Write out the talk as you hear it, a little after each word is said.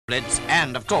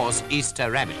and, of course,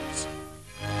 Easter rabbits.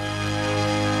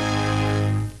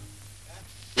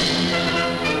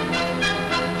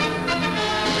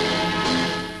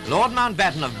 Lord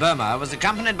Mountbatten of Burma was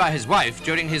accompanied by his wife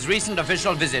during his recent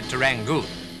official visit to Rangoon.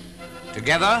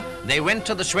 Together, they went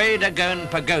to the Shui Dagon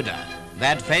Pagoda,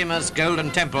 that famous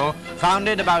golden temple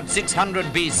founded about 600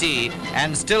 BC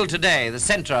and still today the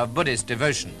center of Buddhist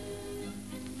devotion.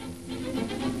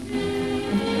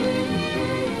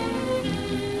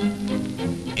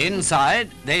 Inside,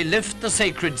 they lift the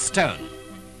sacred stone.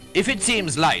 If it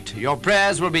seems light, your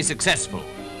prayers will be successful.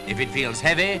 If it feels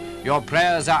heavy, your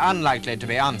prayers are unlikely to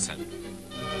be answered.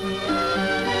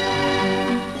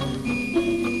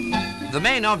 The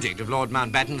main object of Lord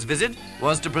Mountbatten's visit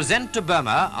was to present to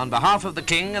Burma, on behalf of the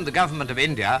King and the government of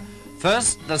India,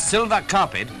 first the silver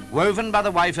carpet woven by the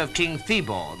wife of King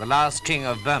Theebaw, the last king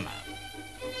of Burma.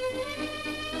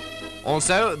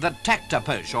 Also the takta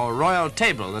posh, or royal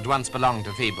table that once belonged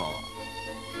to Theebaw.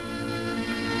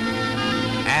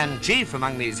 And chief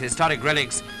among these historic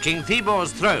relics, King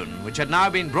Theebaw's throne, which had now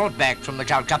been brought back from the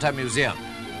Calcutta Museum.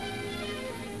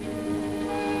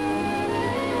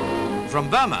 From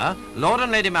Burma, Lord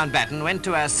and Lady Mountbatten went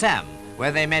to Assam,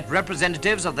 where they met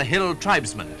representatives of the hill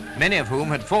tribesmen, many of whom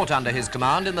had fought under his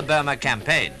command in the Burma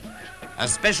campaign. A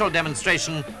special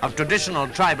demonstration of traditional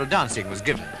tribal dancing was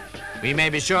given. We may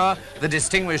be sure the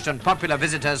distinguished and popular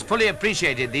visitors fully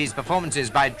appreciated these performances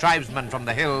by tribesmen from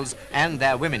the hills and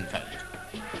their womenfolk.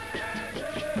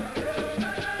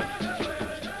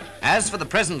 As for the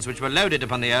presents which were loaded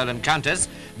upon the Earl and Countess,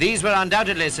 these were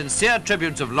undoubtedly sincere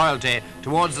tributes of loyalty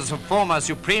towards the former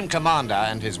Supreme Commander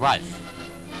and his wife.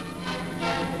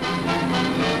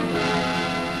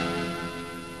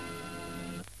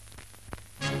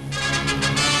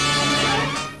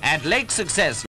 At Lake Success,